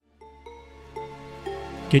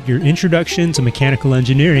Get your introduction to mechanical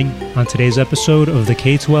engineering on today's episode of the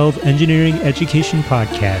K-12 Engineering Education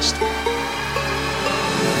Podcast.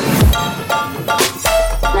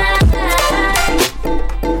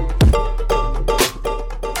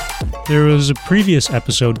 There was a previous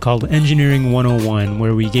episode called Engineering 101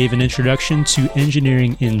 where we gave an introduction to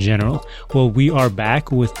engineering in general. Well, we are back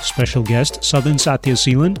with special guest Southern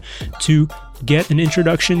Satyasilan to get an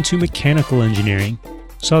introduction to mechanical engineering.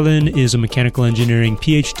 Southern is a mechanical engineering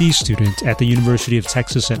PhD student at the University of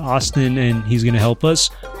Texas at Austin, and he's going to help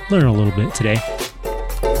us learn a little bit today.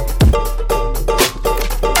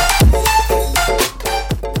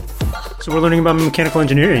 So we're learning about mechanical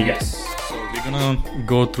engineering. Yes. So we're going to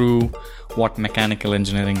go through what mechanical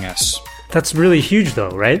engineering is. That's really huge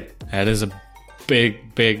though, right? That is a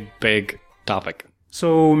big topic.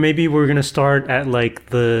 So maybe we're going to start at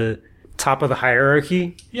like the top of the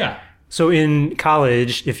hierarchy. Yeah. So in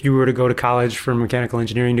college, if you were to go to college for a mechanical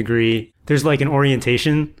engineering degree, there's like an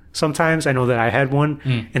orientation sometimes. I know that I had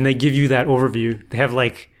one, and they give you that overview. They have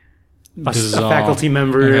like a faculty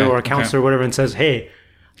member or a counselor or whatever and says, hey,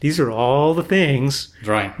 these are all the things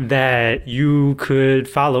that you could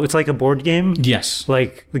follow. It's like a board game. Yes.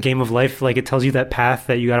 Like the game of life. Like it tells you that path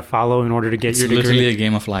that you got to follow in order to get your degree. It's literally a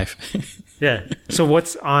game of life. Yeah. So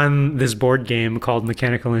what's on this board game called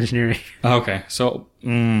mechanical engineering? Okay. So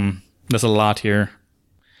there's a lot here.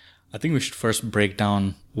 I think we should first break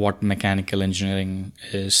down what mechanical engineering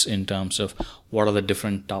is in terms of what are the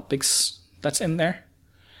different topics that's in there.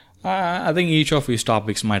 I think each of these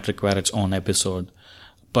topics might require its own episode.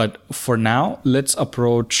 But for now,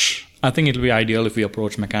 I think it'll be ideal if we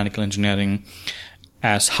approach mechanical engineering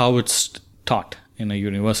as how it's taught in a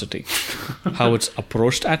university, how it's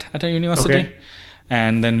approached at a university. Okay.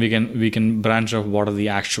 And then we can branch off what are the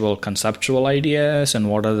actual conceptual ideas and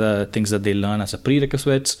what are the things that they learn as a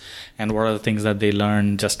prerequisites and what are the things that they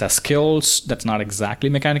learn just as skills. That's not exactly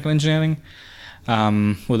mechanical engineering.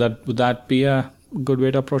 Would that be a good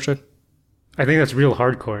way to approach it? I think that's real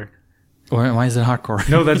hardcore. Why is it hardcore?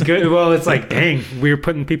 No, that's good. Well, it's like, dang, we're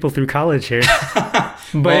putting people through college here,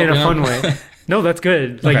 but in a fun way. No, that's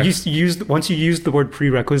good. Like once you used the word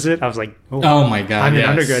prerequisite, I was like, oh my God, I'm in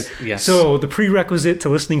undergrad. Yes. So the prerequisite to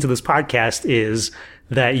listening to this podcast is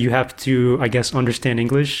that you have to, I guess, understand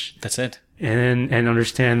English. That's it. And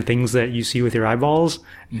understand things that you see with your eyeballs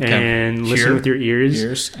and listen with your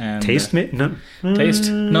ears and taste. Taste?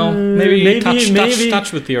 No, maybe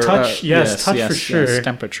touch with your touch. Touch for sure. Yes,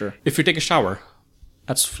 temperature. If you take a shower,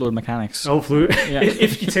 that's fluid mechanics. Oh, fluid. Yeah.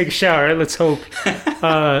 If you take a shower, let's hope.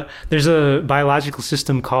 There's a biological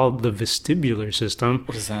system called the vestibular system.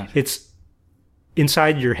 What is that? It's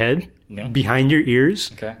inside your head. Yeah. Behind your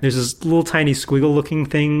ears, there's this little tiny squiggle-looking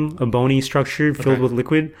thing, a bony structure filled with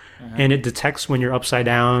liquid, and it detects when you're upside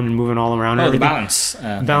down and moving all around. Oh, the balance.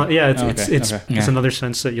 It's another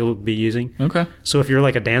sense that you'll be using. Okay. So if you're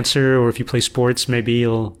like a dancer or if you play sports, maybe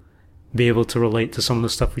you'll be able to relate to some of the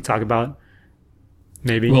stuff we talk about.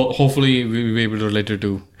 Maybe. Well, hopefully we'll be able to relate it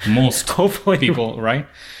to most people, right?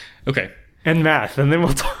 Okay. And math, and then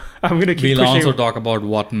we'll talk. I'm going to keep We'll pushing. also talk about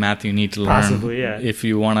what math you need to learn. Possibly, yeah. If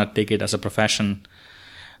you want to take it as a profession.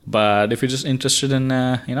 But if you're just interested in,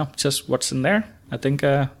 just what's in there, I think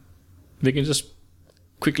we can just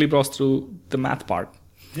quickly browse through the math part.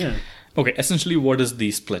 Yeah. Okay, essentially, what is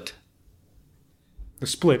the split? The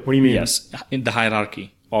split? What do you mean? Yes, in the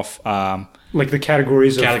hierarchy of... like the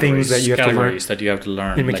categories of things that you have to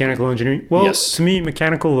learn. In mechanical engineering? Well, yes. To me,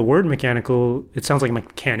 the word mechanical, it sounds like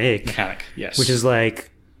mechanic. Mechanic, yes. Which is like...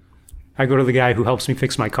 I go to the guy who helps me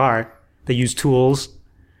fix my car. They use tools.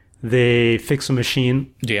 They fix a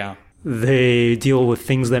machine. Yeah. They deal with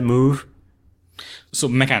things that move. So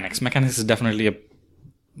mechanics is definitely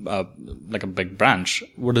a big branch.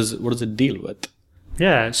 What does it deal with?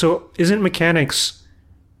 Yeah. So isn't mechanics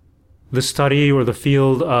the study or the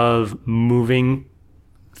field of moving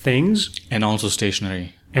things? And also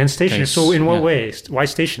stationary. And stationary. So in what ways? Why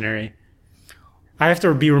stationary? I have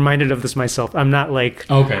to be reminded of this myself. I'm not like,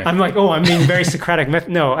 I'm like, I'm being very Socratic.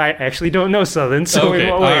 No, I actually don't know Southern. So in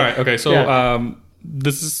what way? All right. Okay. So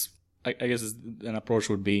this is, I guess an approach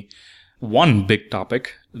would be one big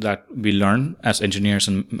topic that we learn as engineers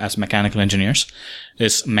and as mechanical engineers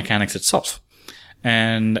is mechanics itself.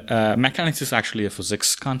 And mechanics is actually a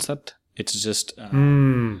physics concept. It's just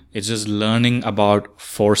learning about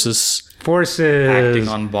forces acting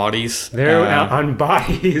on bodies. They're on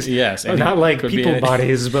bodies. Yes, not like people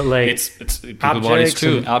bodies, but like it's people bodies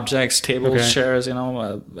too. Objects, tables, chairs.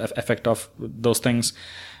 Effect of those things.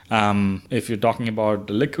 If you're talking about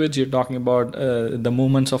the liquids, you're talking about the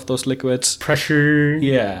movements of those liquids. Pressure.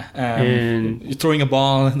 Yeah. And you're throwing a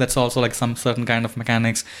ball, that's also like some certain kind of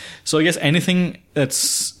mechanics. So I guess anything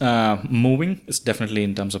that's moving is definitely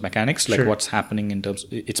in terms of mechanics, like Sure. what's happening in terms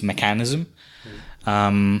of its mechanism.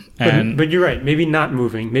 but you're right. Maybe not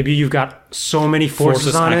moving. Maybe you've got so many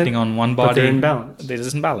forces on acting it, on one but body. they're in balance. They're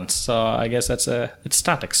just in balance. So I guess it's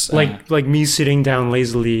statics. Like me sitting down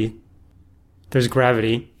lazily. There's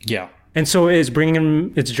gravity. Yeah. And so it's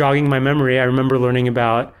jogging my memory. I remember learning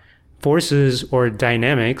about forces or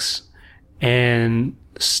dynamics and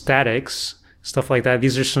statics, stuff like that.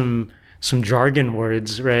 These are some jargon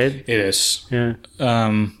words, right? It is. Yeah.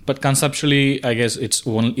 But conceptually, I guess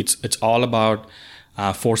it's all about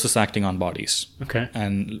forces acting on bodies Okay.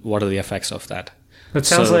 and what are the effects of that. That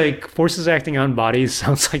sounds So- like forces acting on bodies.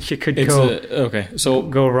 Sounds like it could It's go okay. So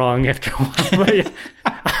go wrong after a while. But yeah.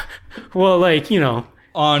 Well, like,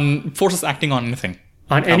 on forces acting on anything.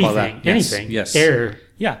 on How about anything, that? Yes, anything, yes. air,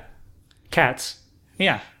 Yeah. cats,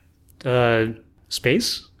 Yeah.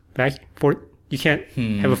 space, you can't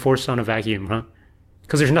have a force on a vacuum, huh?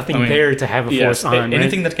 Because there's nothing I mean, there to have a force on. Right?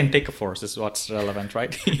 anything that can take a force is what's relevant,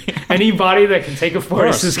 right? Any body that can take a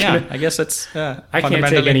force is yeah. gonna. I guess it's I can't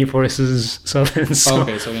take any forces, so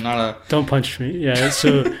Okay, so you're not a. don't punch me. Yeah.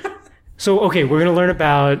 So okay, we're gonna learn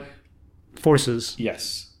about forces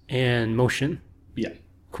Yes. and motion. Yeah.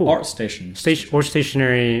 Cool. Or station.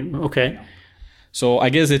 Stationary. Okay. So I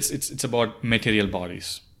guess it's about material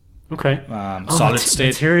bodies. Okay. Solid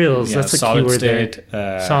state materials. Yeah, That's a solid keyword state.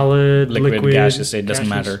 Solid, liquid, gaseous state, doesn't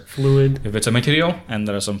gaseous, matter. Fluid. If it's a material and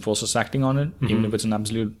there are some forces acting on it, even if it's an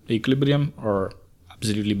absolute equilibrium or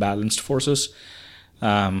absolutely balanced forces,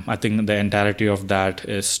 I think the entirety of that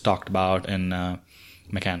is talked about in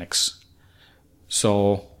mechanics.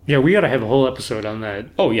 So. Yeah, we got to have a whole episode on that.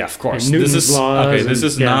 Oh yeah, of course. And Newton's laws okay. This and-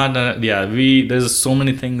 is yeah. not. There's so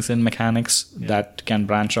many things in mechanics that can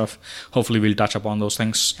branch off. Hopefully, we'll touch upon those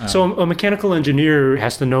things. So a mechanical engineer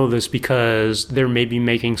has to know this because they're maybe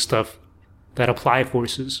making stuff that apply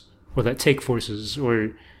forces or that take forces or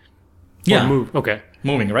move. Okay.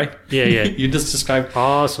 Moving, right? Yeah, yeah. You just described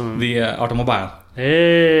Awesome. the automobile.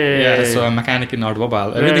 Hey. Yeah, so a mechanic in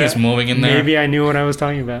automobile. Everything is moving in there. Maybe I knew what I was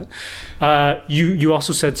talking about. You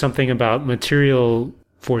also said something about material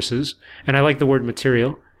forces, and I like the word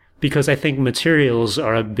material because I think materials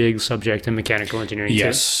are a big subject in mechanical engineering.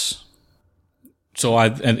 Yes. So I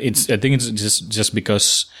think it's just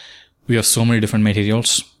because we have so many different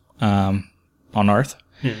materials on Earth,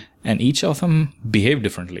 and each of them behave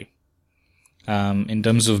differently. In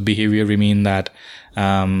terms of behavior, we mean that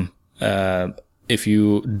if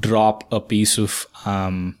you drop a piece of,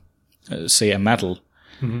 say, a metal,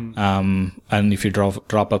 and if you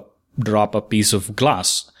drop a piece of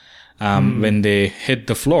glass, when they hit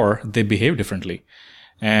the floor, they behave differently.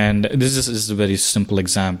 And this is a very simple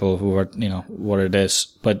example of what it is.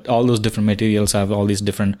 But all those different materials have all these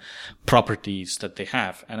different properties that they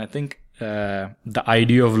have. And I think the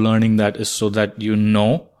idea of learning that is so that you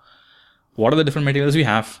know what are the different materials we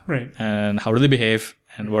have, Right. and how do they behave,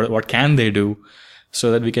 and what can they do, so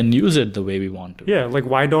that we can use it the way we want to. Yeah, like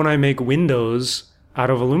why don't I make windows out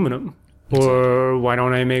of aluminum? Or why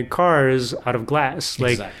don't I make cars out of glass?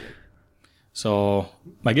 Like, Exactly. So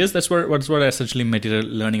I guess that's what essentially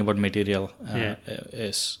learning about material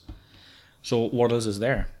is. So what else is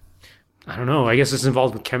there? I don't know. I guess it's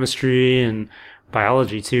involved with chemistry and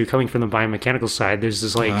biology too. Coming from the biomechanical side, there's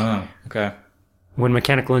this like Okay. when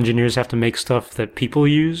mechanical engineers have to make stuff that people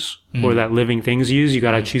use or that living things use, you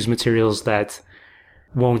got to choose materials that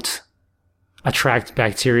won't attract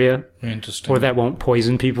bacteria Interesting. or that won't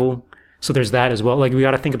poison people. So there's that as well. Like we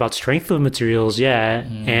got to think about strength of materials,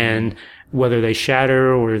 and whether they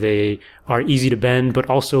shatter or they are easy to bend, but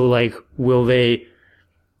also like will they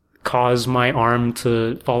cause my arm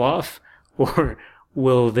to fall off or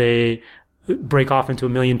will they break off into a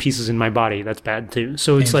million pieces in my body? That's bad too.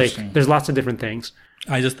 So it's like Interesting. there's lots of different things.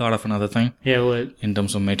 I just thought of another thing Yeah, what? in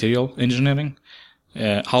terms of material engineering.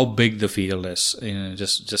 How big the field is,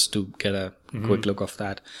 just to get a quick look of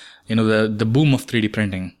that. The boom of 3D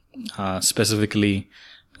printing, specifically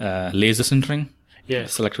laser sintering, Yeah.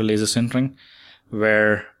 selective laser sintering,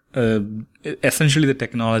 where essentially the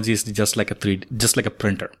technology is just like a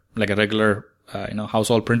printer, like a regular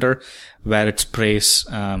household printer, where it sprays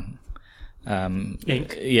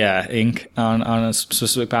Ink. ink on a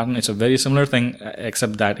specific pattern. It's a very similar thing,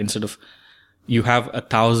 except that instead of you have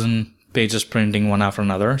 1,000 pages printing one after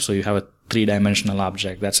another, so you have a 3-dimensional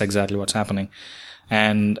object. That's exactly what's happening.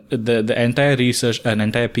 And the entire research, an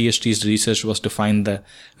entire PhD's research was to find the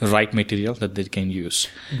right material that they can use.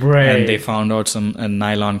 Right. And they found out a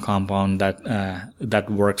nylon compound that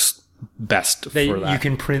works best for that. You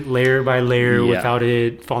can print layer by layer without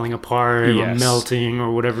it falling apart or melting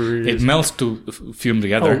or whatever it is. It melts to fume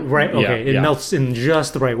together. Oh, right. Okay. It melts in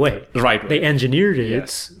just the right way. Right. They engineered it.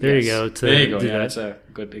 Yes. There you go. There you go. Yeah, that's a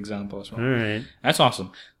good example as well. All right. That's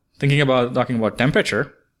awesome. Talking about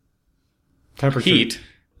temperature, heat.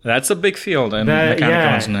 That's a big field in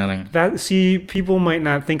mechanical engineering. People might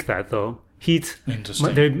not think that though. Heat.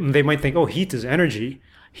 Interesting. They might think, oh, heat is energy.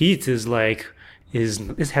 Heat is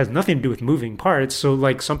it has nothing to do with moving parts. So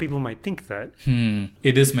like some people might think that.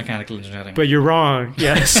 It is mechanical engineering. But you're wrong.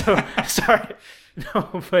 Yeah. So sorry.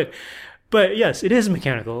 No, but yes, it is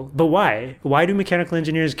mechanical. But why? Why do mechanical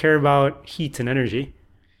engineers care about heat and energy?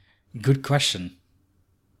 Good question.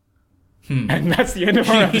 And that's the end of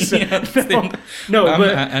our episode.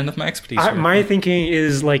 End of my expertise. My thinking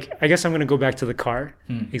is I guess I'm going to go back to the car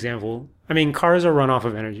example. I mean, cars are run off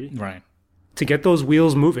of energy. Right. To get those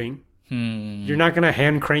wheels moving, you're not going to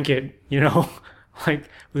hand crank it, this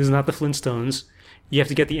is not the Flintstones. You have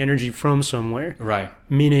to get the energy from somewhere. Right.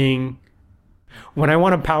 Meaning, when I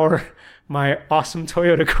want to power my awesome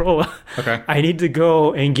Toyota Corolla, I need to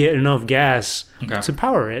go and get enough gas to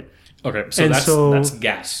power it. Okay, so that's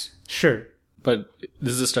gas. Sure. But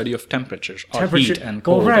this is a study of temperatures or heat and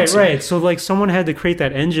cold. Right. So someone had to create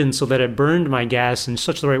that engine so that it burned my gas in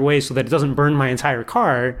such the right way so that it doesn't burn my entire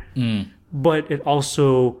car, but it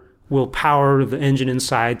also will power the engine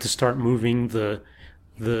inside to start moving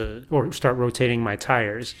or start rotating my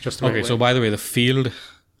tires. Just the right way. So by the way, the field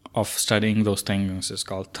of studying those things is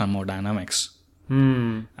called thermodynamics.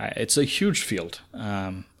 It's a huge field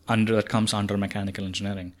that comes under mechanical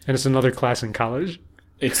engineering. And it's another class in college.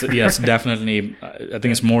 It's definitely. I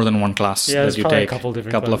think it's more than one class that you take.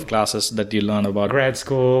 A couple of classes that you learn about. Grad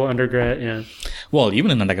school, undergrad, yeah. Well,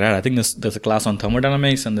 even in undergrad, I think there's a class on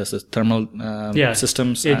thermodynamics and there's a thermal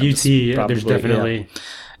systems. At UT, there's definitely.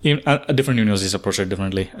 Different universities approach it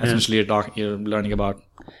differently. Yeah. Essentially, you're learning about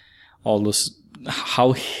all those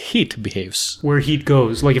how heat behaves, where heat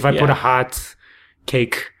goes. Like if I put a hot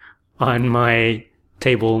cake on my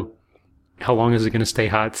table, how long is it going to stay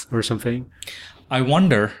hot or something? I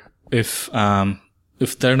wonder if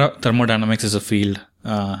thermodynamics is a field.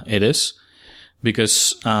 It is,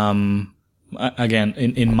 because again,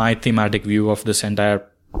 in my thematic view of this entire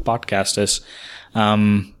podcast is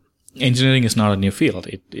engineering is not a new field.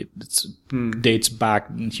 It dates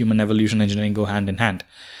back. Human evolution, engineering go hand in hand,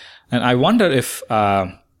 and I wonder if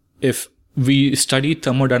we study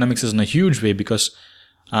thermodynamics in a huge way because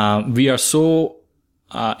we are so.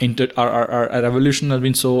 Our evolution has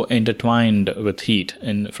been so intertwined with heat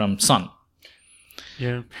from sun.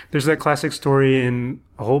 Yeah. There's that classic story in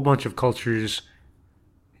a whole bunch of cultures,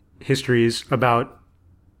 histories about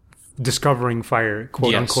discovering fire,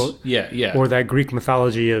 quote unquote. Yeah. Or that Greek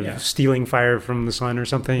mythology of stealing fire from the sun or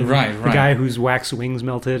something. Right. The guy whose wax wings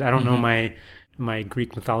melted. I don't know my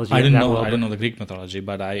Greek mythology. I didn't know the Greek mythology,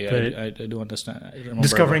 but I do understand. I remember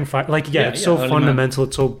discovering fire. It's so fundamental.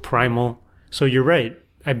 It's so primal. So you're right.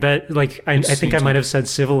 I bet, I think I might have said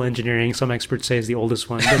civil engineering. Some experts say is the oldest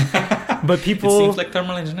one. But people... It seems like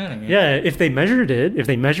thermal engineering. Yeah, if they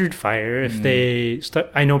measured fire,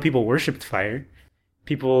 I know people worshipped fire.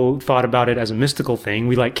 People thought about it as a mystical thing.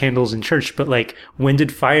 We light candles in church. But when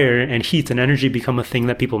did fire and heat and energy become a thing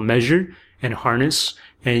that people measure and harness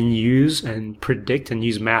and use and predict and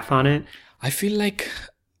use math on it? I feel like...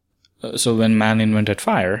 so when man invented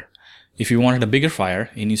fire, if he wanted a bigger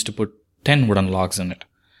fire, he needs to put 10 wooden logs in it.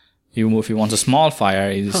 If he wants a small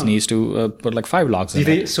fire, he just needs to put 5 logs in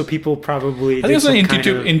it. So people probably... I think it's an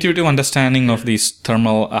intuitive understanding of these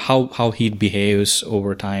thermal, how heat behaves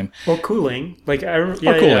over time. Or cooling. They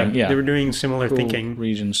were doing similar thinking.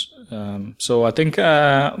 Regions. So I think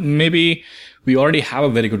maybe we already have a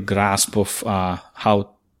very good grasp of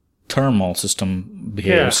how thermal system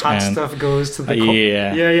behaves. Yeah, hot stuff goes to the cold.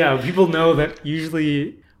 Yeah. People know that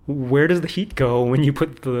usually where does the heat go when you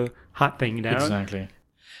put the hot thing down? Exactly.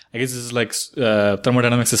 I guess this is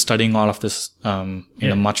thermodynamics is studying all of this in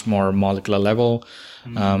a much more molecular level,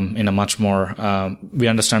 in a much more, we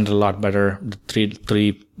understand a lot better the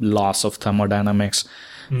three laws of thermodynamics,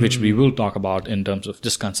 which we will talk about in terms of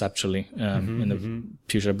just conceptually in the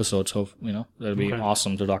future episodes. So, that'll be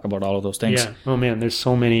awesome to talk about all of those things. Yeah. Oh man, there's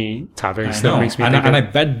so many topics that makes me think I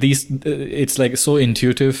bet it's so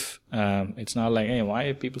intuitive. It's not like, hey, why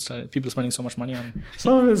are people spending so much money on...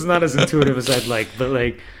 Some of it's not as intuitive as I'd like,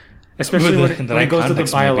 but especially when it goes to the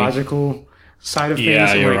biological side of things.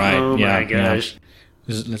 Yeah, you're right. Oh my gosh.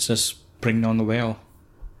 Let's just bring down the whale.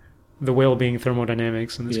 The whale being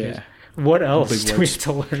thermodynamics in this Yeah. case. What else Big do we words. have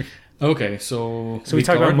to learn? Okay, so we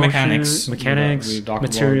talked about covered motion, mechanics. mechanics, We talked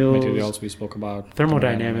materials, about materials. We spoke about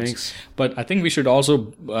Thermodynamics. But I think we should also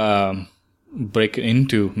break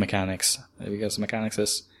into mechanics, because mechanics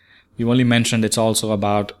is, you only mentioned it's also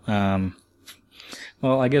about,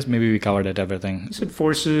 well, I guess maybe we covered it, everything. You said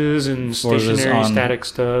forces and Forces stationary, on- static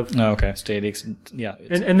stuff. Okay, statics. Yeah.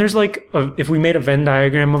 And there's like, if we made a Venn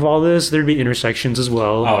diagram of all this, there'd be intersections as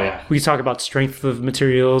well. Oh, yeah. We could talk about strength of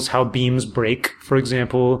materials, how beams break, for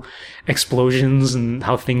example, explosions and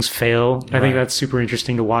how things fail. I think Right. that's super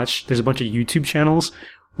interesting to watch. There's a bunch of YouTube channels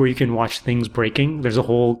where you can watch things breaking. There's a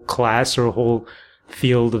whole class or a whole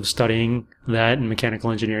field of studying that in mechanical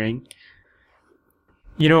engineering.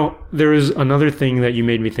 You know, there is another thing that you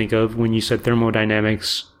made me think of when you said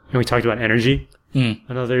thermodynamics and we talked about energy.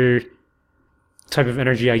 Another type of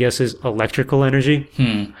energy, I guess, is electrical energy.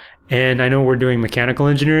 And I know we're doing mechanical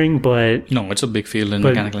engineering, but No, it's a big field in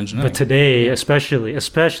mechanical engineering. but today,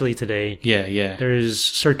 especially today, yeah. there's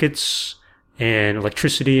circuits and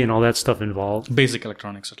electricity and all that stuff involved. Basic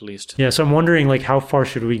electronics, at least. Yeah, so I'm wondering, like, how far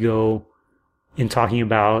should we go in talking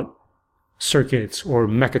about circuits or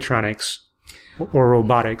mechatronics or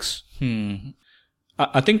robotics?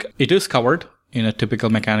 I think it is covered in a typical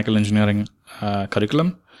mechanical engineering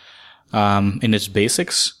curriculum in its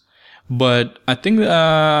basics. But I think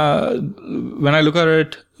when I look at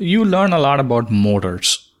it, you learn a lot about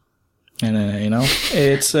motors. And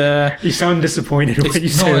it's You sound disappointed when you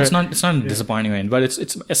say no, that. it's not disappointing way, but it's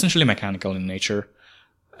essentially mechanical in nature.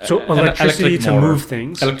 So An electricity electric to motor. move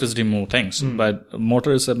things. Electricity move things, but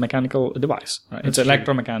motor is a mechanical device, right? It's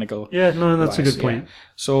electromechanical. Yeah, no, that's a device, good point. yeah.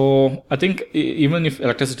 So I think even if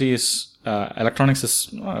electricity is electronics is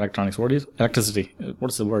electronics. What is electricity?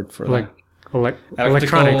 What's the word for that?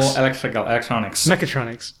 Electronics. Electrical, electronics,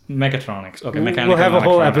 Mechatronics. mechatronics. Okay, mechanical. We'll have a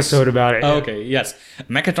whole electronics. episode about it. Okay, yes,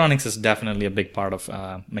 mechatronics is definitely a big part of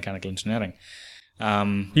mechanical engineering.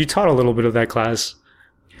 You taught a little bit of that class,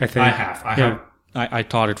 I think. I have. I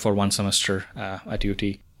taught it for one semester at UT.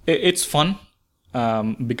 It's fun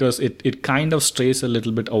because it kind of strays a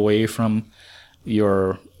little bit away from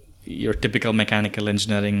your typical mechanical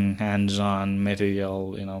engineering hands-on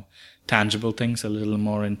material, tangible things. A little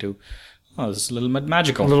more into this is a little bit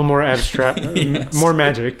magical. A little more abstract, more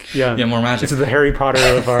magic. Yeah, more magic. It's the Harry Potter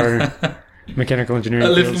of our mechanical engineering. A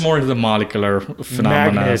little fields. more into the molecular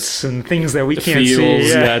phenomena. Magnets and things that we can't Fields, see.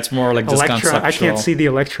 yeah, it's more like just conceptual. I can't see the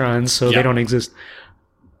electrons, so Yeah. they don't exist.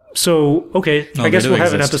 So, okay, No, I guess they do we'll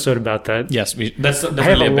have an exist. episode about that. Yes, that's I have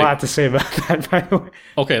definitely a a big. lot to say about that, by the way.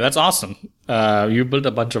 Okay, that's awesome. You built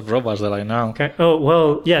a bunch of robots that I know. Okay. Oh,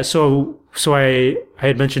 well, yeah, so I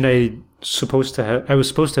had mentioned I was supposed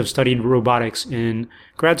to have studied robotics in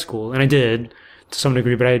grad school, and I did to some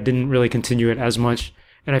degree, but I didn't really continue it as much.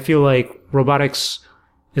 And I feel like robotics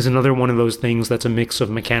is another one of those things that's a mix of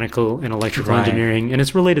mechanical and electrical Right. engineering, and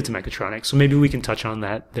it's related to mechatronics. So maybe we can touch on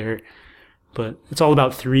that there. But it's all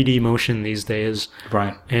about 3D motion these days,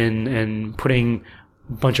 Right. and putting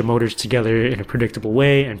a bunch of motors together in a predictable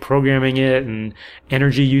way and programming it and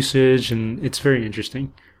energy usage, and it's very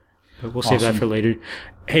interesting. But we'll save that Awesome. for later.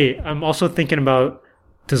 Hey, I'm also thinking about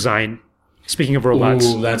design. Speaking of robots.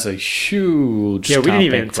 Ooh, that's a huge Yeah, we didn't topic,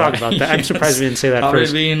 even talk about that. I'm surprised we didn't say that How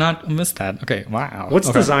first. did we not miss that? Okay, wow. What's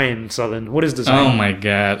okay. design, Southern? What is design? Oh my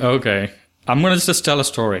god. Okay. I'm going to just tell a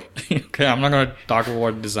story. Okay, I'm not going to talk about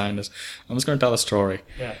what design is. I'm just going to tell a story.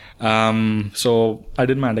 Yeah. So I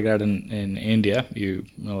did my undergrad in India. You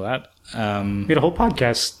know that. We had a whole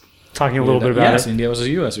podcast talking a little bit about yes, it. India versus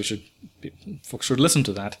US. Folks should listen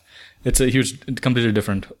to that. It's a completely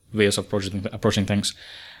different ways of approaching things.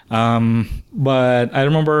 But I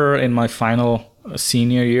remember in my final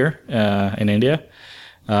senior year in India,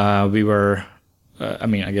 we were,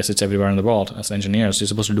 I guess it's everywhere in the world, as engineers, you're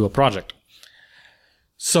supposed to do a project.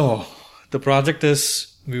 So the project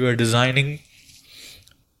is we were designing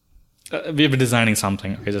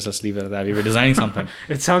something. Okay, just let's leave it at that. We were designing something.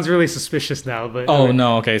 It sounds really suspicious now, but Oh,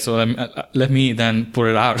 no. Okay, so let me then put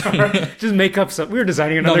it out. just make up something. We were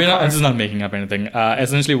designing No, another car. this is not making up anything.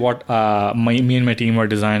 Essentially, what me and my team were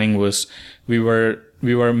designing was we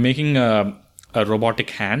were making a robotic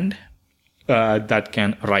hand that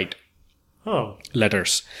can write Oh,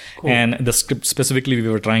 letters, and the script specifically we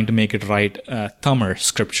were trying to make it write Tamil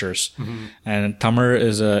scriptures. And Tamil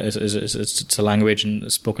is it's a language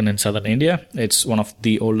spoken in southern India. It's one of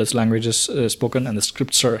the oldest languages spoken, and the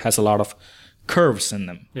scripture has a lot of curves in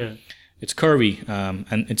them. yeah. It's curvy,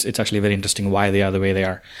 and it's actually very interesting why they are the way they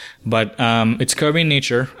are. But it's curvy in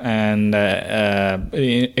nature, and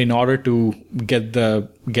in order to get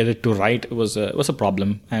it to right, it was a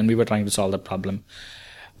problem, and we were trying to solve that problem.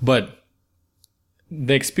 But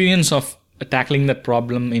the experience of tackling that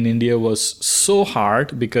problem in India was so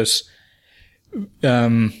hard because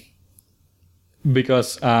there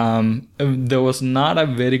was not a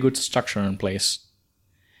very good structure in place.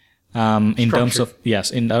 In terms of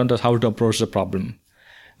how to approach the problem.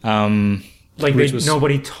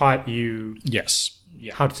 Nobody taught you yes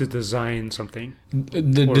how to design something.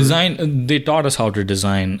 They taught us how to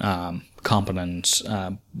design components,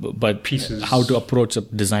 but pieces. How to approach a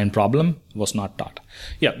design problem was not taught.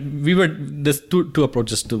 Yeah, there's two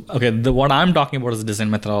approaches to. Okay, what I'm talking about is the design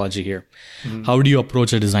methodology here. Mm-hmm. How do you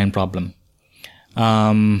approach a design problem?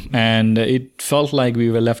 And it felt like we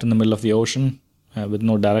were left in the middle of the ocean. With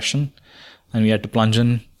no direction, and we had to plunge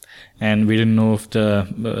in, and we didn't know if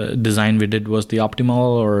the design we did was the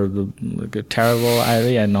optimal or the terrible. I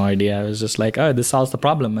had no idea. I was just like, oh, this solves the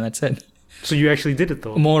problem, and that's it. So you actually did it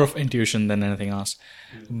though? More of intuition than anything else.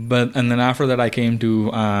 And then after that, I came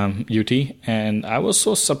to UT, and I was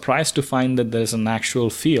so surprised to find that there's an actual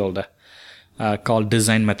field called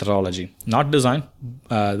design methodology. Not design,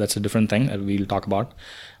 that's a different thing that we'll talk about.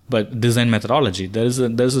 But design methodology, there's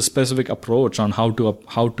a specific approach on how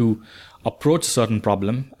to approach a certain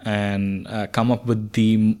problem and come up with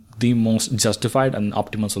the most justified and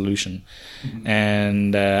optimal solution. Mm-hmm.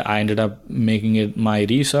 And I ended up making it my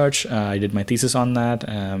research. I did my thesis on that.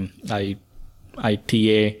 I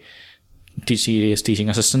teach as teaching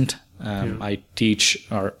assistant. I teach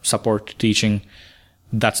or support teaching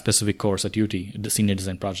that specific course at UT, the senior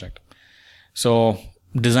design project. So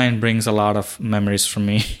design brings a lot of memories from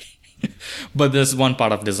me, but there's one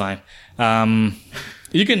part of design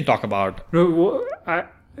you can talk about. No,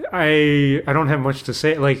 I don't have much to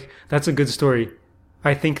say. Like, that's a good story.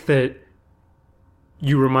 I think that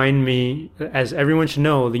you remind me, as everyone should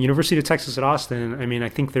know, the University of Texas at Austin, I mean, I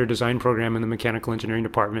think their design program in the mechanical engineering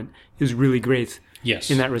department is really great.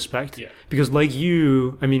 Yes. In that respect. Yeah. Because like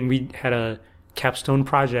you, I mean, we had a capstone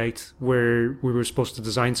project where we were supposed to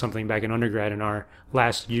design something back in undergrad in our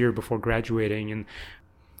last year before graduating, and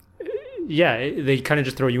they kind of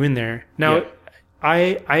just throw you in there. Now,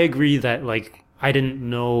 I agree that like I didn't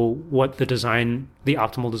know what the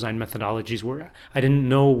optimal design methodologies were. I didn't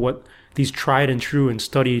know what these tried and true and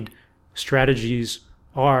studied strategies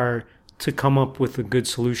are to come up with a good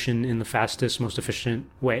solution in the fastest, most efficient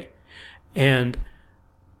way. And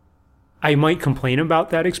I might complain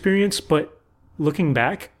about that experience, but looking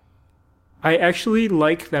back, I actually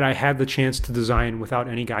like that I had the chance to design without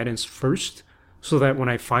any guidance first, so that when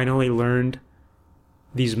I finally learned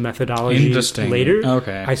these methodologies later,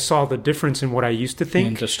 I saw the difference in what I used to think.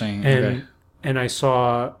 Interesting. And I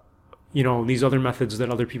saw, these other methods that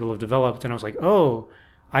other people have developed, and I was like, oh,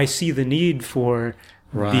 I see the need for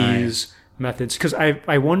these methods. Because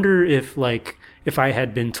I wonder if I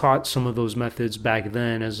had been taught some of those methods back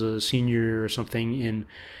then as a senior or something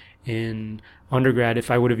in undergrad, if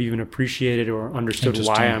I would have even appreciated or understood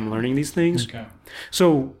why I'm learning these things. Okay.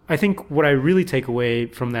 So I think what I really take away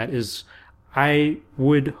from that is I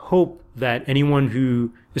would hope that anyone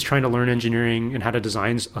who is trying to learn engineering and how to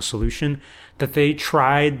design a solution, that they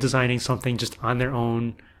tried designing something just on their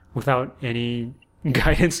own without any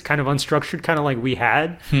guidance, kind of unstructured, kind of like we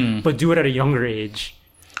had, but do it at a younger age.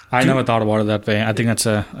 I never thought about it that way. I think that's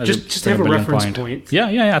just have a reference point.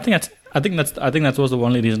 Yeah. I think that was the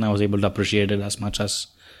only reason I was able to appreciate it as much as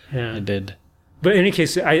I did. But in any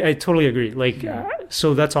case, I totally agree.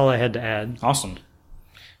 So that's all I had to add. Awesome.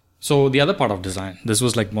 So the other part of design, this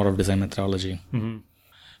was like more of design methodology. Mm-hmm.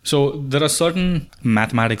 So there are certain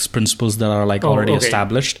mathematics principles that are already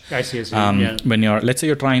established. I see. When let's say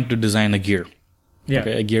you're trying to design a gear. Yeah.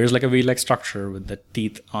 Okay, a gear is like a wheel-like structure with the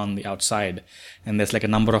teeth on the outside, and there's like a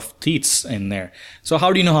number of teeth in there. So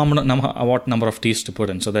how do you know what number of teeth to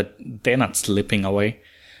put in so that they're not slipping away?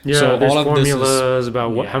 Yeah, so there's formulas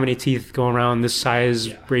about how many teeth go around this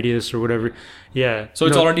size radius or whatever. Yeah. So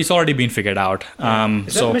it's already been figured out.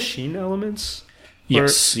 Is that machine elements?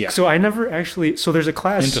 Yes. Yeah. So I never actually. So there's a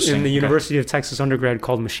class in the University of Texas undergrad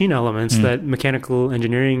called Machine Elements that mechanical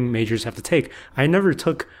engineering majors have to take. I never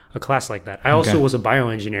took a class like that. I also was a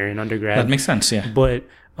bioengineer in undergrad. That makes sense. Yeah. But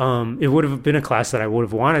it would have been a class that I would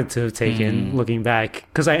have wanted to have taken looking back,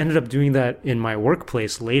 because I ended up doing that in my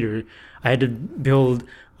workplace later. I had to build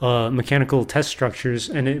mechanical test structures,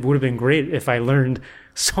 and it would have been great if I learned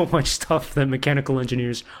so much stuff that mechanical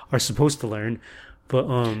engineers are supposed to learn. But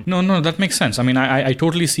No, that makes sense. I mean, I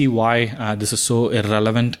totally see why this is so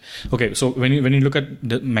irrelevant. Okay, so when you look at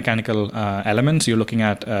the mechanical elements, you're looking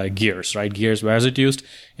at gears, right? Gears, where is it used?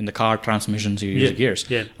 In the car transmissions, you use gears.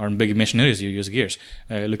 Yeah. Or in big machineries, you use gears.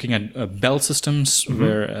 Looking at belt systems,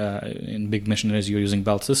 where in big machineries, you're using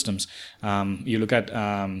belt systems. You look at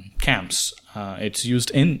cams. It's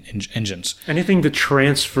used in engines. Anything to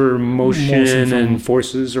transfer motion and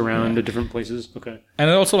forces around to different places. Okay. And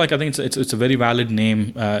also, like, I think it's a very valid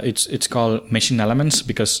name. It's called machine elements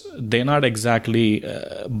because they're not exactly,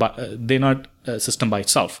 they're not a system by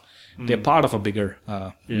itself. They're part of a bigger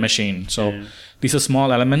machine. So these are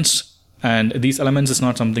small elements. And these elements is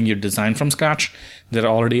not something you design from scratch. There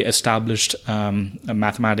are already established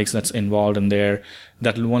mathematics that's involved in there.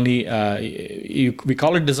 That will only we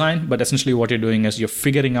call it design, but essentially what you're doing is you're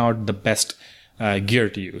figuring out the best gear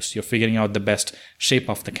to use. You're figuring out the best shape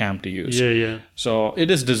of the cam to use. Yeah. So it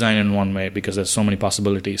is design in one way because there's so many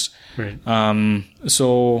possibilities. Right.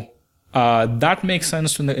 That makes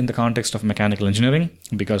sense in the context of mechanical engineering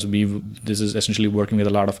because this is essentially working with a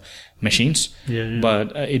lot of machines. Yeah.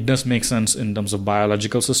 But it does make sense in terms of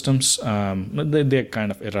biological systems. They're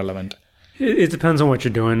kind of irrelevant. It depends on what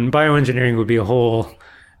you're doing. Bioengineering would be a whole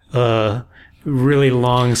really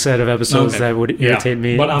long set of episodes that would irritate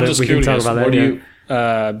me. But I'm just we curious. Can talk about that, what do you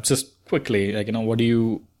just quickly, what do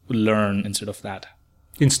you learn instead of that?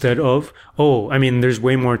 Instead of, there's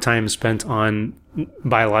way more time spent on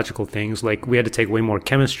biological things. Like we had to take way more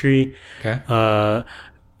chemistry,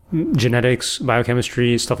 genetics,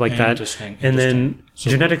 biochemistry, stuff like that. Interesting. And then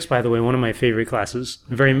genetics, by the way, one of my favorite classes.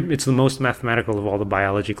 It's the most mathematical of all the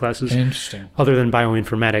biology classes. Interesting. Other than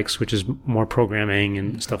bioinformatics, which is more programming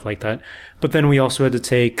and stuff like that. But then we also had to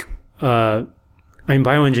take,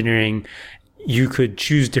 bioengineering. You could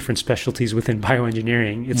choose different specialties within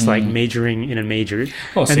bioengineering. It's like majoring in a major.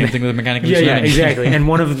 Oh, same thing with mechanical engineering. Yeah, exactly. And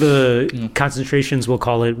one of the concentrations, we'll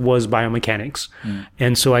call it, was biomechanics.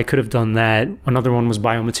 And so I could have done that. Another one was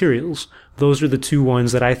biomaterials. Those are the two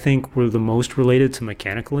ones that I think were the most related to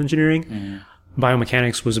mechanical engineering.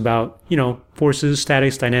 Biomechanics was about, forces,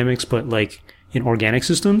 statics, dynamics, but like in organic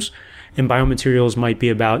systems. And biomaterials might be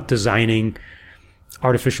about designing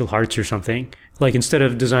artificial hearts or something. Like instead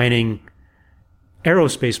of designing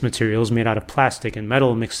aerospace materials made out of plastic and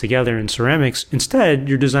metal mixed together and ceramics, instead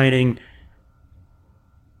you're designing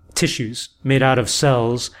tissues made out of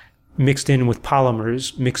cells mixed in with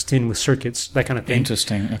polymers, mixed in with circuits, that kind of thing.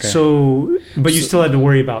 Interesting. Okay. So, but you still had to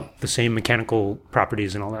worry about the same mechanical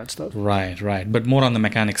properties and all that stuff. Right. But more on the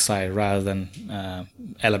mechanics side rather than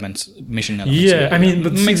elements, mission elements. Yeah, I mean,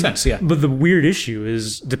 but makes sense. Yeah. But the weird issue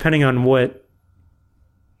is, depending on what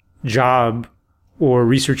job or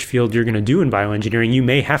research field you're going to do in bioengineering, you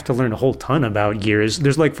may have to learn a whole ton about gears.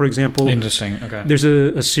 There's like, for example, interesting. Okay. There's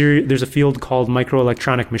there's a field called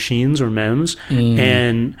microelectronic machines, or MEMS,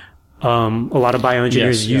 and a lot of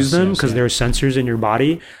bioengineers use them because there are sensors in your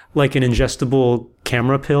body, like an ingestible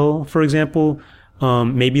camera pill, for example.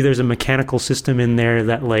 Maybe there's a mechanical system in there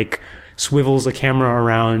that like swivels a camera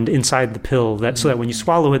around inside the pill so that when you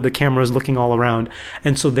swallow it, the camera is looking all around.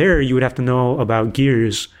 And so there you would have to know about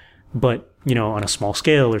gears, but on a small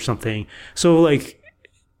scale or something. So like,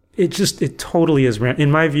 it totally is. In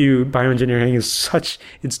my view, bioengineering is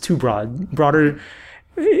it's too broader.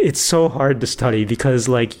 It's so hard to study because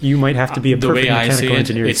like you might have to be a perfect mechanical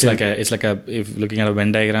engineer. It's like if looking at a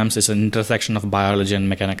Venn diagrams, it's an intersection of biology and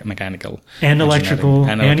mechanical and electrical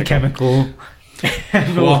and chemical.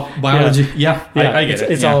 Biology. Yeah, I get it.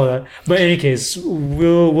 It's all of that. But in any case,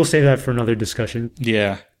 we'll save that for another discussion.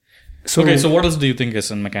 Yeah. So what else do you think is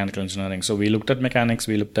in mechanical engineering? So we looked at mechanics,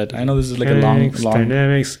 I know this is like a long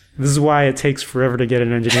dynamics. This is why it takes forever to get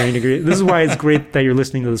an engineering degree. This is why it's great that you're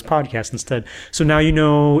listening to this podcast instead. So now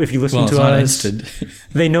if you listen to us,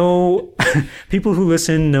 they know, people who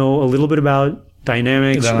listen know a little bit about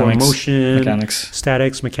dynamics or motion, mechanics,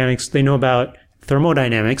 statics, mechanics. They know about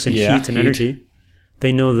thermodynamics and heat and energy.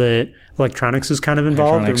 They know that electronics is kind of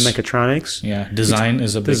involved, or mechatronics. Yeah, design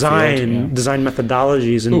is a big field. Design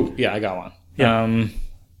methodologies. And I got one. Yeah.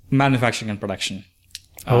 Manufacturing and production.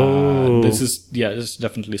 This is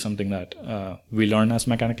definitely something that we learn as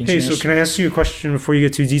mechanical engineers. Hey, so can I ask you a question before you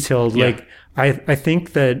get too detailed? Yeah. Like, I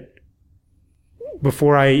think that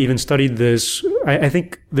before I even studied this, I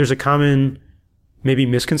think there's a common maybe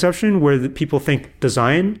misconception where people think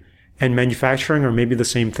design and manufacturing are maybe the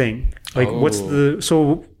same thing. Like,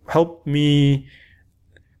 so help me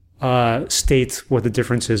state what the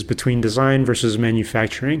difference is between design versus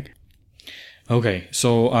manufacturing. Okay,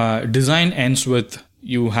 so design ends with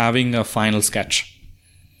you having a final sketch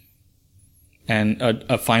and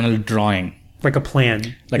a final drawing Like a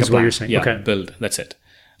plan, like is a plan. what you're saying. Yeah, Okay. build. That's it.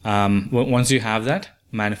 Once you have that,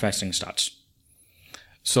 manufacturing starts.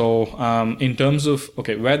 So in terms of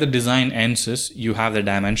where the design ends is you have the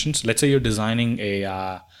dimensions. Let's say you're designing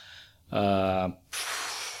a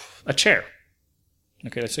chair.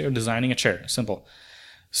 Okay, let's say you're designing a chair. Simple.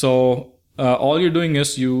 So all you're doing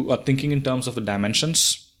is you are thinking in terms of the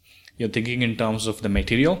dimensions. You're thinking in terms of the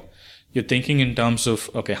material. You're thinking in terms of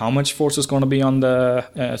how much force is going to be on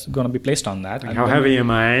going to be placed on that. Like how heavy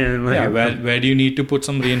am I? And where do you need to put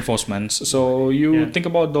some reinforcements? So you think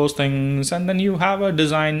about those things, and then you have a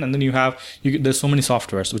design, and then there's so many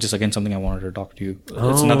softwares, which is again something I wanted to talk to you.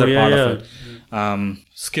 It's another part of it.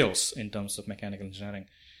 Skills in terms of mechanical engineering.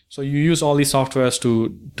 So you use all these softwares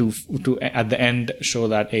to at the end show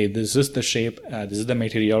that hey, this is the shape, this is the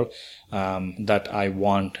material that I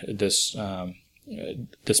want this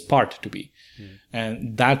part to be,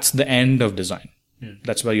 and that's the end of design.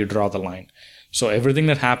 That's where you draw the line. So everything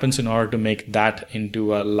that happens in order to make that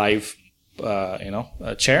into a live,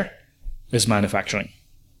 a chair, is manufacturing.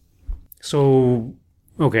 So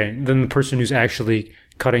then the person who's actually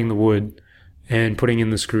cutting the wood and putting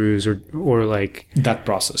in the screws or like that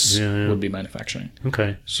process would be manufacturing.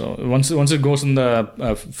 Okay. So once it goes in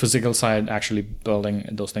the physical side, actually building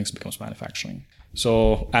those things becomes manufacturing.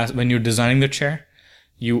 So when you're designing the chair,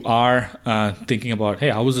 you are thinking about, hey,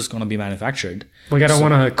 how is this going to be manufactured? Like I don't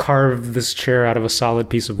want to carve this chair out of a solid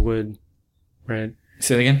piece of wood, right?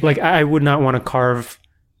 Say it again. Like I would not want to carve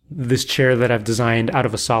this chair that I've designed out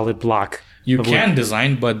of a solid block. You can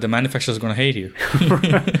design, but the manufacturer is going to hate you.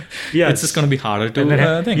 Yeah, it's just going to be harder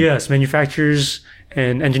to think. Yes, manufacturers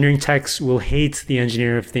and engineering techs will hate the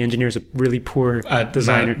engineer if the engineer is a really poor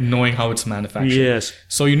designer. Knowing how it's manufactured. Yes.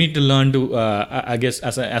 So you need to learn to, I guess,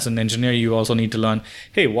 as an engineer, you also need to learn,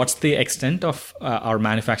 hey, what's the extent of our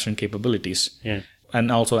manufacturing capabilities? Yeah. And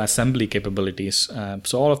also assembly capabilities.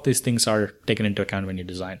 So all of these things are taken into account when you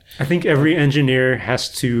design. I think every engineer has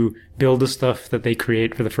to build the stuff that they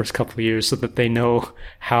create for the first couple of years so that they know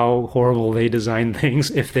how horrible they design things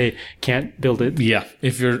if they can't build it. Yeah.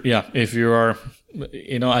 If you are,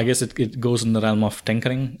 I guess it goes in the realm of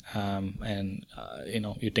tinkering.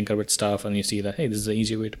 You tinker with stuff and you see that, hey, this is an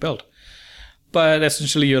easier way to build. But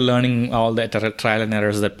essentially, you're learning all the trial and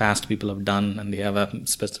errors that past people have done, and they have a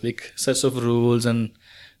specific sets of rules and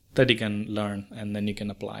that you can learn, and then you can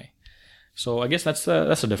apply. So I guess that's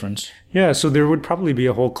the difference. Yeah. So there would probably be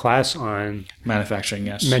a whole class on manufacturing.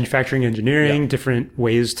 Yes. Manufacturing engineering, different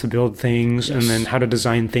ways to build things, and then how to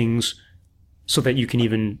design things so that you can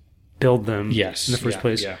even build them. Yes. In the first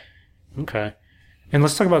place. Yeah. Okay. And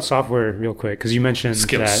let's talk about software real quick because you mentioned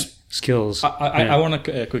skills. I want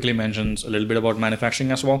to quickly mention a little bit about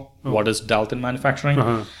manufacturing as well. Oh. What is dealt in manufacturing?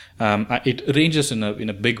 It ranges in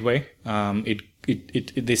a big way. I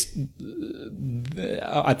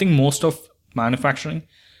think most of manufacturing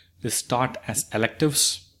they start as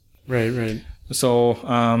electives. Right. So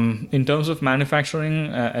in terms of manufacturing,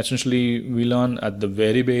 essentially we learn at the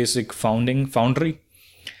very basic foundry.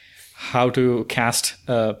 How to cast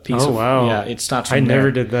a piece of... wow. Yeah, it starts from I never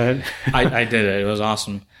did that. I did it. It was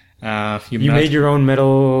awesome. You made your own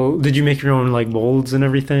metal... Did you make your own like molds and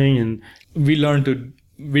everything? And we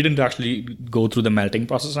didn't actually go through the melting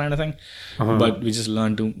process or anything, but we just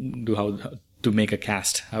learned to do how to make a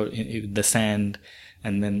cast, the sand,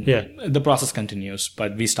 and then the process continues,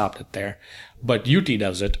 but we stopped it there. But UT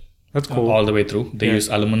does it. That's cool. All the way through. They use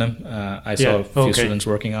aluminum. I saw a few students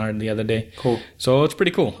working on it the other day. Cool. So it's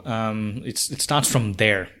pretty cool. It starts from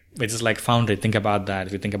there. It's just like foundry. Think about that.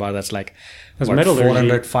 If you think about it, that's like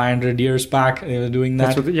 400, 500 years back they were doing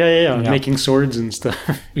that. That's making swords and stuff.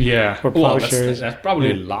 Yeah. Or plowshares. That's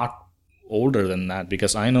probably a lot older than that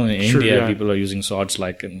because I know in India people are using swords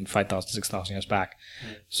like in 5,000, 6,000 years back.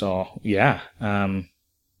 So yeah.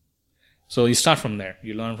 So you start from there.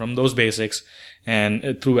 You learn from those basics.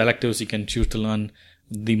 And through electives, you can choose to learn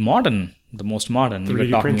the most modern. We were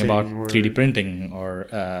talking about 3D printing or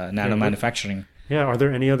nano manufacturing. Yeah. Are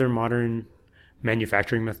there any other modern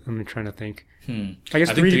manufacturing methods? I'm trying to think. I guess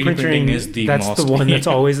 3D printing is the one that's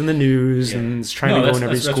always in the news and it's trying to go in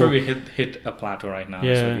every school. That's where we hit a plateau right now.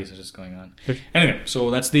 Yeah. So these are just going on. Anyway, so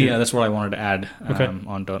that's that's what I wanted to add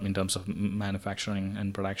in terms of manufacturing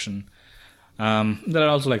and production. There are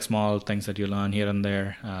also like small things that you learn here and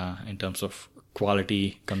there in terms of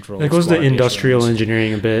quality control. It goes to industrial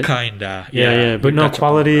engineering a bit. Kinda. Yeah. But no,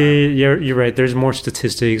 quality, you're right. There's more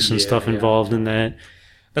statistics and stuff involved in that.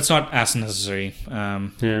 That's not as necessary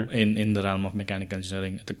in the realm of mechanical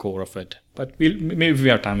engineering at the core of it. But maybe if we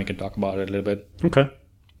have time, we can talk about it a little bit. Okay.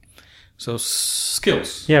 So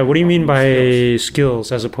skills. Yeah, what do you mean by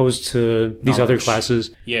skills as opposed to these other Knowledge.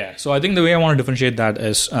 classes? Yeah. So I think the way I want to differentiate that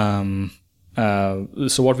is so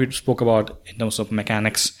what we spoke about in terms of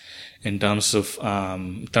mechanics, in terms of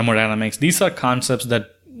thermodynamics. These are concepts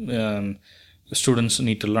that students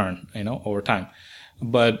need to learn, over time.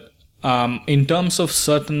 But in terms of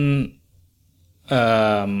certain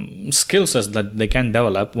skill sets that they can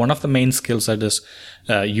develop, one of the main skill set is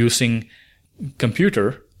using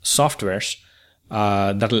computer softwares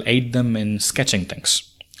that will aid them in sketching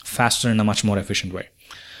things faster in a much more efficient way.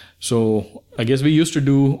 So I guess we used to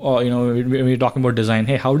do, when we're talking about design,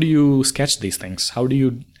 hey, how do you sketch these things? How do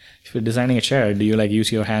you, if you're designing a chair, do you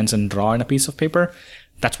use your hands and draw on a piece of paper?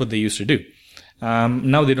 That's what they used to do.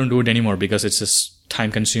 Now they don't do it anymore because it's just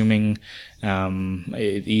time consuming,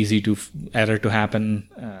 easy to error to happen.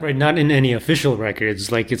 Right, not in any official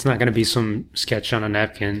records. It's not going to be some sketch on a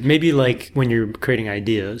napkin. Maybe when you're creating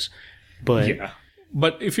ideas, but yeah.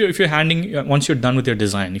 But if you're handing, once you're done with your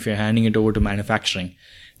design, if you're handing it over to manufacturing,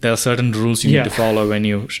 there are certain rules you need to follow when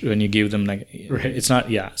you give them right. It's not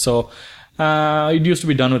so it used to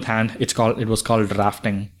be done with hand. It was called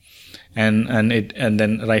drafting, and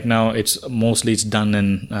then right now it's done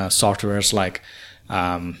in softwares like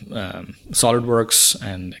SolidWorks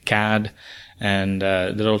and CAD, and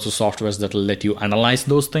there are also softwares that will let you analyze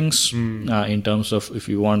those things in terms of if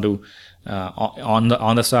you want to on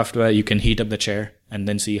the software you can heat up the chair and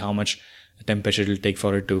then see how much temperature it'll take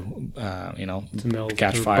for it to melt,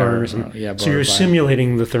 catch fire. So you're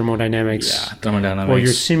simulating the thermodynamics. Yeah, thermodynamics. Or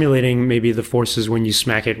you're simulating maybe the forces when you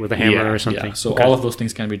smack it with a hammer or something. Yeah. So all of those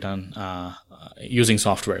things can be done using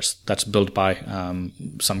softwares that's built by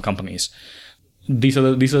some companies. These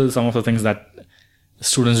are some of the things that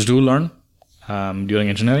students do learn during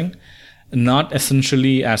engineering. Not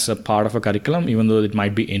essentially as a part of a curriculum, even though it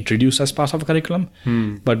might be introduced as part of a curriculum.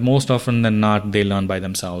 But most often than not, they learn by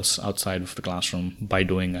themselves outside of the classroom by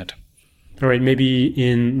doing it. All right. Maybe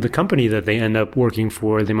in the company that they end up working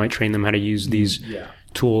for, they might train them how to use these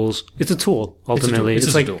tools. It's a tool, ultimately.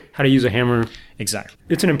 It's like how to use a hammer. Exactly.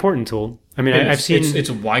 It's an important tool. I mean, I've seen it's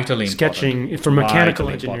vitally sketching important. For mechanical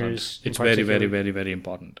engineers. It's very, very, very, very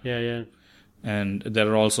important. Yeah. And there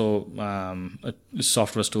are also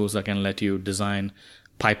software tools that can let you design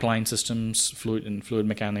pipeline systems, fluid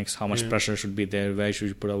mechanics, how much pressure should be there, where should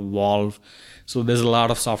you put a valve. So there's a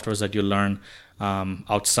lot of softwares that you learn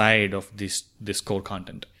outside of this core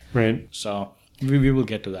content. Right. So we will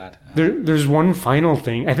get to that. There's one final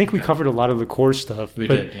thing. I think we covered a lot of the core stuff. We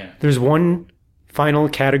did, yeah. There's one final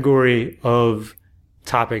category of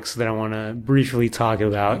topics that I want to briefly talk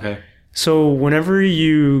about. Okay. So whenever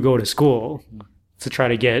you go to school to try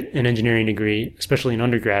to get an engineering degree, especially in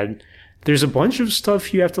undergrad, there's a bunch of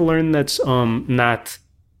stuff you have to learn that's not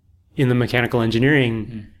in the mechanical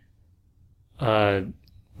engineering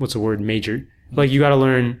major. You got to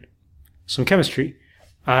learn some chemistry.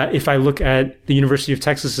 If I look at the University of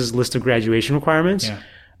Texas's list of graduation requirements,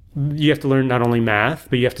 you have to learn not only math,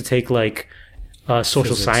 but you have to take a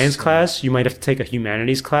social science class. You might have to take a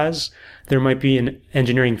humanities class. There might be an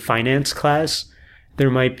engineering finance class. There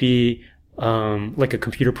might be a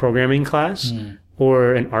computer programming class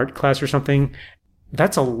or an art class or something.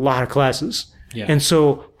 That's a lot of classes. Yeah. And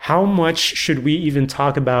so how much should we even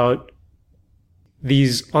talk about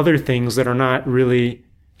these other things that are not really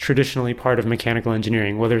traditionally part of mechanical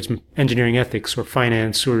engineering, whether it's engineering ethics or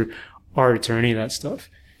finance or art or any of that stuff?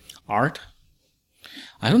 Art?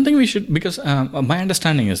 I don't think we should, because my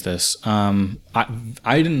understanding is this. I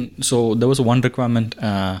didn't. So there was one requirement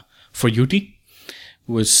for UT,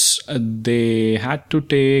 was they had to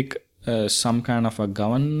take some kind of a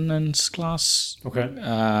governance class. Okay.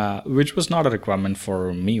 Which was not a requirement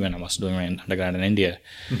for me when I was doing my undergrad in India.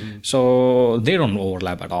 Mm-hmm. So they don't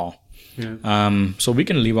overlap at all. Yeah. So we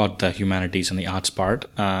can leave out the humanities and the arts part.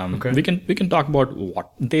 Okay. We can talk about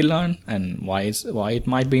what they learn and why it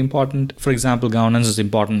might be important. For example, governance is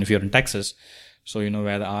important if you're in Texas, so you know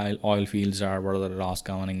where the oil fields are, what are the laws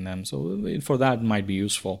governing them. So for that, it might be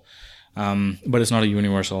useful. But it's not a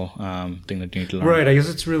universal thing that you need to learn. Right. I guess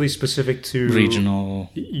it's really specific to regional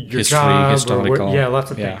your history, job, historical.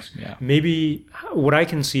 Lots of things. Yeah. Maybe what I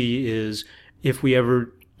can see is if we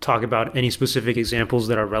ever talk about any specific examples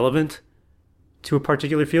that are relevant to a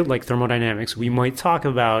particular field, like thermodynamics, we might talk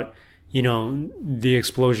about, the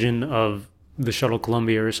explosion of the shuttle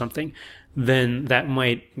Columbia or something. Then that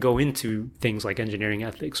might go into things like engineering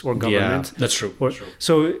ethics or government. Yeah, that's true.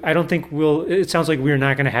 So I don't think it sounds like we're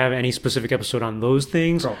not going to have any specific episode on those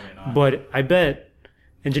things. Probably not. But I bet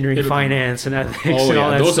engineering, finance, and ethics and all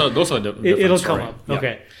that those stuff. Those are different. It'll come up. Yeah.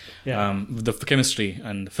 Okay. Yeah. The chemistry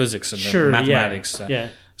and physics and sure, the mathematics. Yeah.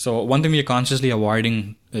 So one thing we are consciously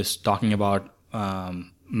avoiding is talking about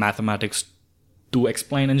mathematics to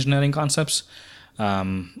explain engineering concepts.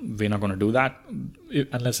 We're not going to do that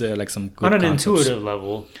unless they're like some good on an concepts. intuitive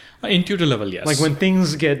level. Intuitive level, yes. Like when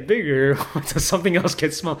things get bigger, something else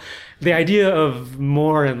gets small. The idea of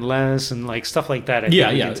more and less and like stuff like that. I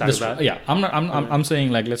think we can talk about. Yeah. I'm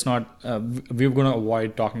saying like let's not. We're going to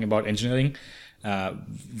avoid talking about engineering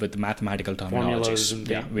with mathematical terminologies.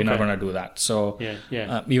 We're not going to do that. So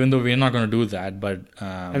even though we're not going to do that, but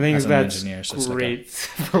I think as that's engineers, great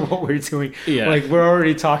for what we're doing. Yeah. Like we're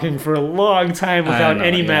already talking for a long time without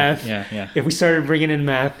any math. Yeah. If we started bringing in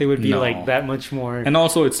math, it would be like that much more. And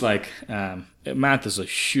also, it's like math is a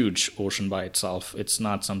huge ocean by itself. It's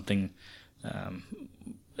not something. We're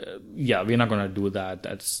not going to do that.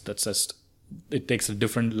 That's just. It takes a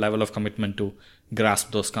different level of commitment to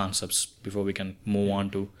grasp those concepts before we can move on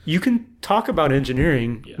to. You can talk about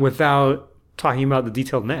engineering without talking about the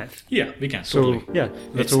detailed math. Yeah, we can. So totally.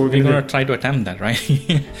 That's what we're going to try to attempt that, right?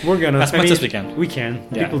 We're gonna as much as we can. We can.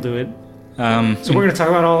 Yeah. People do it. So we're gonna talk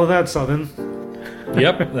about all of that, Southern.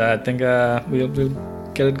 Yep, I think we'll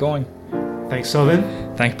get it going. Thanks, Southern.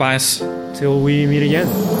 Thanks, Pius. Till we meet again.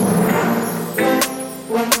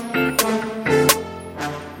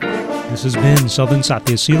 This has been Southern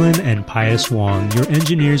Satyasilan and Pius Wong, your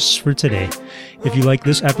engineers for today. If you like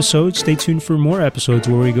this episode, stay tuned for more episodes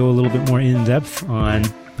where we go a little bit more in depth on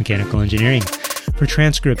mechanical engineering. For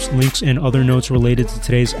transcripts, links, and other notes related to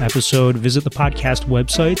today's episode, visit the podcast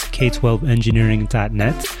website,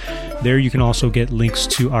 k12engineering.net. There you can also get links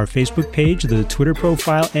to our Facebook page, the Twitter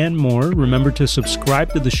profile, and more. Remember to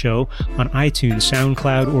subscribe to the show on iTunes,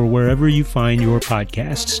 SoundCloud, or wherever you find your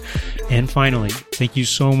podcasts. And finally, thank you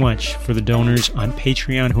so much for the donors on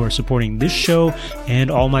Patreon who are supporting this show and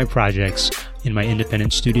all my projects in my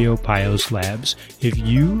independent studio, Pios Labs. If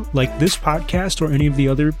you like this podcast or any of the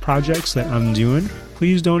other projects that I'm doing,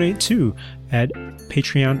 please donate too at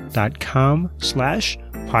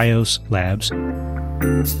patreon.com/Pios Labs.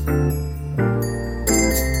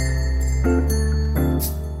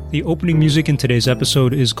 The opening music in today's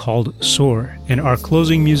episode is called Soar, and our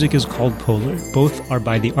closing music is called Polar. Both are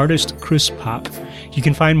by the artist Chris Pop. You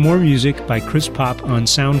can find more music by Chris Pop on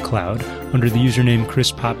SoundCloud under the username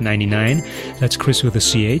ChrisPop99. That's Chris with a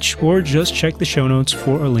CH, or just check the show notes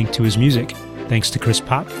for a link to his music. Thanks to Chris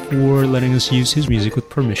Pop for letting us use his music with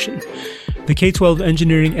permission. The K-12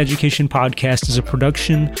 Engineering Education Podcast is a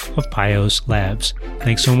production of Pios Labs.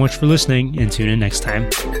 Thanks so much for listening, and tune in next time.